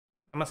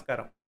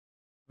నమస్కారం.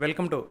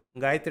 Welcome to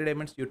Gayatri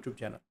diamonds YouTube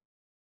channel.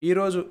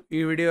 ఈరోజు ఈ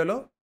వీడియోలో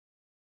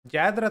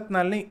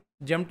జాతరత్నాల్ని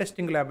జెమ్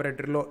టెస్టింగ్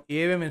ల్యాబొరేటరీలో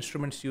ఏమేమి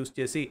ఇన్స్ట్రుమెంట్స్ యూజ్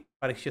చేసి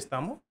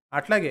పరీక్షిస్తాము,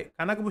 అట్లాగే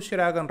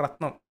కనకపుష్యరాగం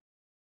రత్నం,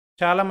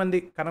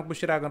 చాలామంది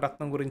కనకపుష్యరాగం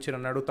రత్నం గురించి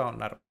నన్ను అడుగుతూ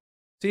ఉన్నారు.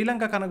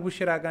 శ్రీలంక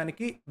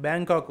కనకపుష్యరాగానికి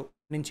బ్యాంకాక్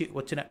నుంచి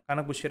వచ్చిన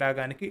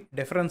కనకపుష్యరాగానికి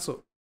డిఫరెన్స్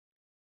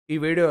ఈ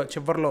వీడియో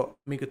చివరిలో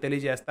మీకు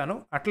తెలియజేస్తాను.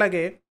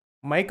 అట్లాగే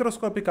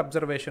మైక్రోస్కోపిక్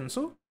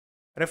అబ్జర్వేషన్స్,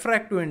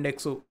 రిఫ్రాక్టివ్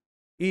ఇండెక్స్,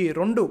 ఈ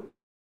రెండు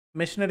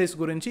మెషినరీస్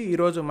గురించి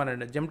ఈరోజు మన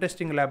జెమ్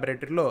టెస్టింగ్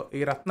ల్యాబొరేటరీలో ఈ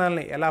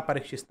రత్నాలని ఎలా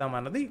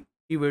పరీక్షిస్తామన్నది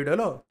ఈ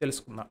వీడియోలో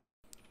తెలుసుకుందాం.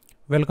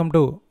 Welcome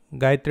to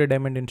Gayatri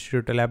diamond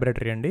institute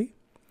laboratory అండి.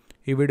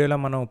 ఈ వీడియోలో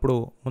మనం ఇప్పుడు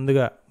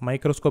ముందుగా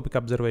మైక్రోస్కోపిక్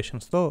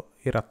అబ్జర్వేషన్స్తో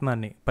ఈ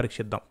రత్నాన్ని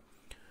పరీక్షిద్దాం.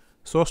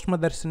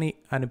 సూక్ష్మదర్శిని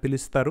అని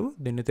పిలుస్తారు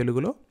దీన్ని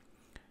తెలుగులో.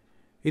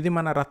 ఇది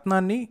మన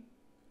రత్నాన్ని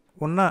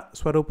ఉన్న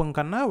స్వరూపం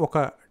కన్నా ఒక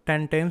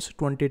 10 times,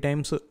 20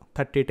 times,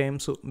 30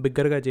 times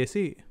బిగ్గరగా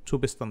చేసి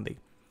చూపిస్తుంది.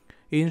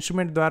 ఈ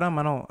ఇన్స్ట్రుమెంట్ ద్వారా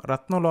మనం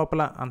రత్నం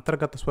లోపల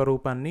అంతర్గత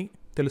స్వరూపాన్ని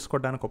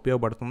తెలుసుకోవడానికి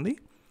ఉపయోగపడుతుంది.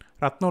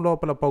 రత్నం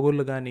లోపల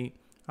పగుళ్ళు కానీ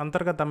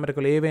అంతర్గత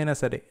అమరికలు ఏవైనా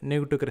సరే,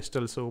 నెగిటివ్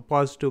క్రిస్టల్స్,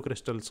 పాజిటివ్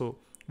క్రిస్టల్స్,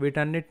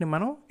 వీటన్నిటిని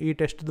మనం ఈ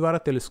టెస్ట్ ద్వారా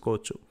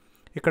తెలుసుకోవచ్చు.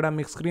 ఇక్కడ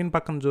మీకు స్క్రీన్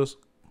పక్కన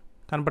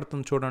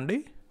కనపడుతుంది చూడండి,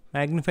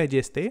 మ్యాగ్నిఫై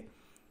చేస్తే.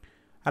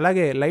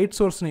 అలాగే లైట్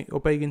సోర్స్ని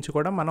ఉపయోగించి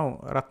కూడా మనం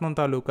రత్నం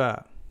తాలూకా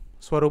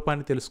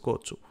స్వరూపాన్ని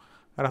తెలుసుకోవచ్చు.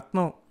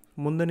 రత్నం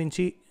ముందు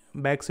నుంచి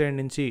బ్యాక్ సైడ్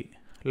నుంచి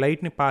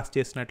లైట్ని పాస్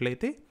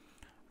చేసినట్లయితే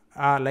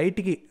ఆ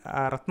లైట్కి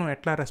ఆ రత్నం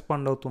ఎట్లా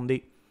రెస్పాండ్ అవుతుంది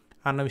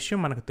అన్న విషయం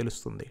మనకు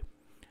తెలుస్తుంది.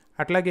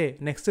 అట్లాగే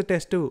నెక్స్ట్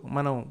టెస్ట్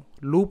మనం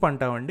లూప్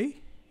అంటామండి.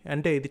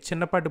 అంటే ఇది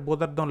చిన్నపాటి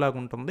భూదర్థం లాగా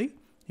ఉంటుంది,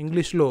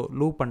 ఇంగ్లీష్లో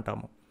లూప్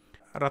అంటాము.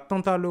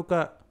 రత్నం తాలూకా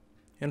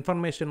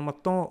ఇన్ఫర్మేషన్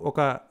మొత్తం ఒక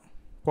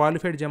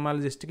క్వాలిఫైడ్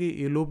జెమాలజిస్ట్కి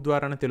ఈ లూప్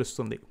ద్వారానే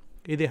తెలుస్తుంది.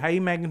 ఇది హై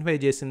మ్యాగ్నిఫై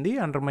చేసింది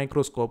అండర్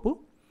మైక్రోస్కోపు.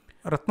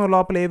 రత్నం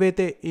లోపల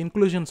ఏవైతే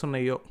ఇంక్లూజన్స్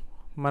ఉన్నాయో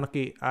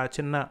మనకి ఆ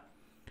చిన్న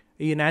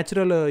ఈ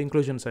న్యాచురల్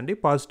ఇంక్లూజన్స్ అండి,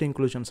 పాజిటివ్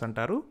ఇంక్లూజన్స్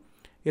అంటారు.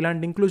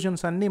 ఇలాంటి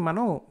ఇంక్లూజన్స్ అన్నీ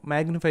మనం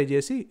మ్యాగ్నిఫై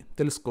చేసి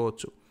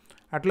తెలుసుకోవచ్చు.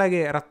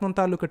 అట్లాగే రత్నం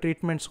తాలూకా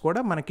ట్రీట్మెంట్స్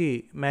కూడా మనకి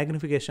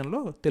మ్యాగ్నిఫికేషన్లో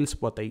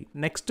తెలిసిపోతాయి.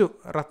 నెక్స్ట్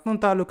రత్నం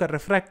తాలూకా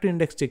రిఫ్రాక్టివ్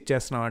ఇండెక్స్ చెక్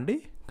చేస్తున్నామండి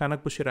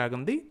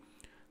కనకపుష్యరాగంది.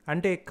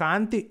 అంటే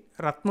కాంతి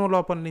రత్నం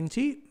లోపల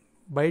నుంచి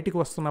బయటికి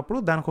వస్తున్నప్పుడు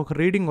దానికి ఒక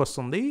రీడింగ్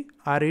వస్తుంది.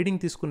 ఆ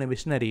రీడింగ్ తీసుకునే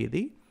మిషనరీ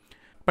ఇది.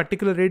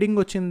 పర్టికులర్ రీడింగ్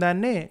వచ్చిన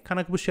దాన్నే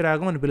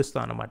కనకపుష్యరాగం అని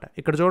పిలుస్తాం అన్నమాట.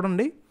 ఇక్కడ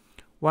చూడండి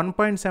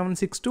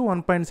 1.76 to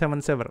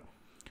 1.77.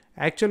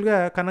 యాక్చువల్గా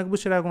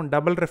కనకపుష్యరాగం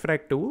డబుల్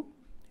రిఫ్రాక్టివ్.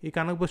 ఈ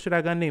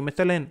కనకపుష్యరాగాన్ని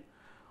మిథైలిన్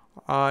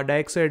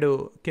డయాక్సైడ్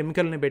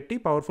కెమికల్ని పెట్టి,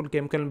 పవర్ఫుల్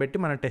కెమికల్ని పెట్టి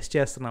మనం టెస్ట్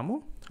చేస్తున్నాము.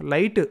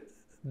 లైట్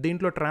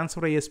దీంట్లో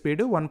ట్రాన్స్ఫర్ అయ్యే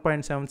స్పీడ్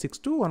 1.76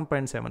 to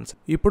 1.77.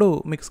 ఇప్పుడు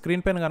మీకు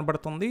స్క్రీన్ పైన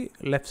కనబడుతుంది,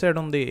 లెఫ్ట్ సైడ్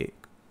ఉంది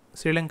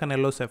శ్రీలంకన్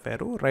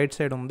Yellowsapphire, రైట్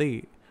సైడ్ ఉంది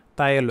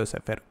థాయ్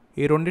Yellowsapphire.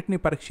 ఈ రెండింటిని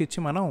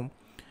పరీక్షించి మనం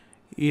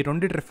ఈ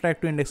రెండింటి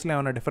రిఫ్రాక్టివ్ ఇండెక్స్లో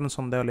ఏమైనా డిఫరెన్స్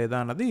ఉందా లేదా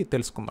అన్నది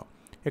తెలుసుకుందాం.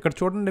 ఇక్కడ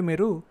చూడండి,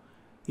 మీరు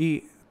ఈ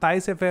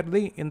థాయ్ సఫైర్ది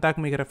ఇంతకు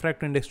మీకు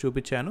రిఫ్రాక్టివ్ ఇండెక్స్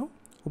చూపించాను.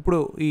 ఇప్పుడు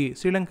ఈ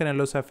శ్రీలంకన్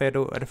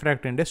Yellowsapphire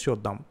రిఫ్రాక్టివ్ ఇండెక్స్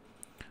చూద్దాం.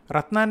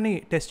 రత్నాన్ని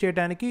టెస్ట్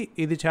చేయడానికి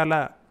ఇది చాలా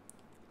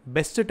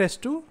బెస్ట్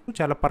టెస్ట్,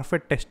 చాలా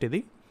పర్ఫెక్ట్ టెస్ట్ ఇది.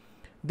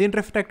 దీని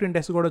రిఫ్రాక్టివ్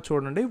ఇండెక్స్ కూడా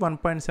చూడండి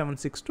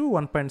 1.76 to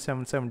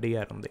 1.77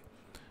 DR ఉంది.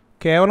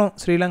 కేవలం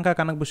శ్రీలంక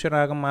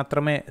కనకపుష్యరాగం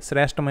మాత్రమే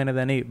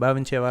శ్రేష్టమైనదని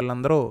భావించే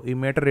వాళ్ళందరూ ఈ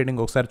మీటర్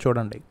రీడింగ్ ఒకసారి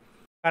చూడండి.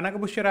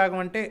 కనకపుష్యరాగం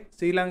అంటే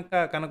శ్రీలంక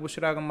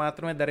కనకపుష్యరాగం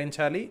మాత్రమే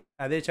ధరించాలి,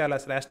 అదే చాలా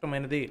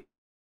శ్రేష్టమైనది,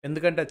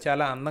 ఎందుకంటే అది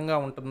చాలా అందంగా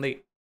ఉంటుంది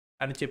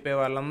అని చెప్పే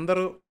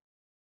వాళ్ళందరూ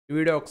ఈ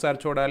వీడియో ఒకసారి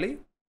చూడాలి.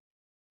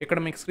 ఇక్కడ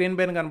మీకు స్క్రీన్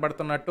పైన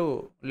కనబడుతున్నట్టు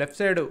లెఫ్ట్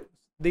సైడ్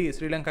ది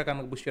శ్రీలంక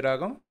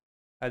కనకపుష్యరాగం,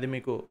 అది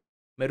మీకు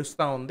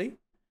మెరుస్తూ ఉంది,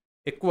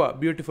 ఎక్కువ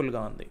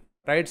బ్యూటిఫుల్గా ఉంది.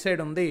 రైట్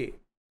సైడ్ ఉంది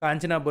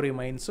కాంచనాబురి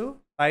మైన్స్,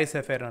 థాయ్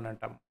సఫైర్ అని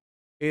అంటాం.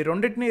 ఈ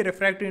రెండింటిని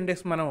రిఫ్రాక్టివ్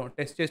ఇండెక్స్ మనం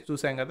టెస్ట్ చేసి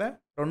చూసాం కదా.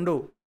 రెండు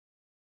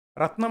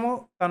రత్నము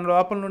తన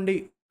లోపల నుండి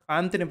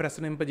కాంతిని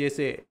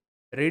ప్రసరింపజేసే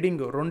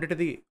రీడింగ్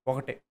రెండిటిది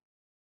ఒకటే.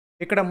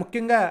 ఇక్కడ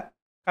ముఖ్యంగా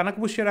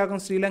కనకపుష్యరాగం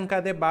శ్రీలంక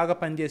అదే బాగా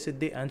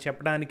పనిచేసిద్ది అని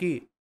చెప్పడానికి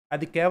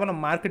అది కేవలం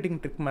మార్కెటింగ్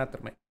ట్రిక్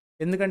మాత్రమే.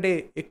 ఎందుకంటే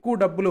ఎక్కువ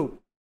డబ్బులు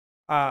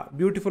ఆ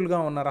బ్యూటిఫుల్గా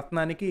ఉన్న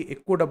రత్నానికి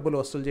ఎక్కువ డబ్బులు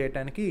వసూలు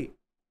చేయడానికి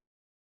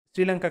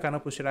శ్రీలంక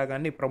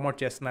కనకపుష్యరాగాన్ని ప్రమోట్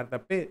చేస్తున్నారు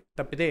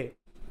తప్పితే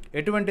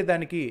ఎటువంటి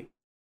దానికి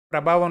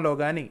ప్రభావంలో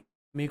కానీ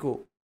మీకు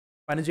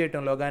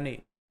పనిచేయటంలో కానీ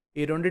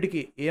ఈ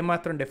రెండిటికి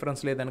ఏమాత్రం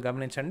డిఫరెన్స్ లేదని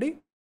గమనించండి.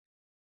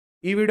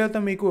 ఈ వీడియోతో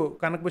మీకు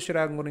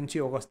కనకపుష్యరాగం గురించి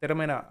ఒక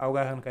స్థిరమైన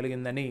అవగాహన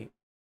కలిగిందని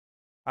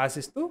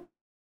ఆశిస్తూ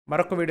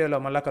మరొక వీడియోలో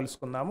మళ్ళీ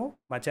కలుసుకుందాము.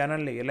 మా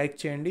ఛానల్ని లైక్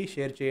చేయండి,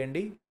 షేర్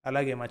చేయండి,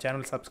 అలాగే మా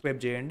ఛానల్ సబ్స్క్రైబ్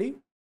చేయండి.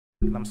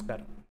 నమస్కారం.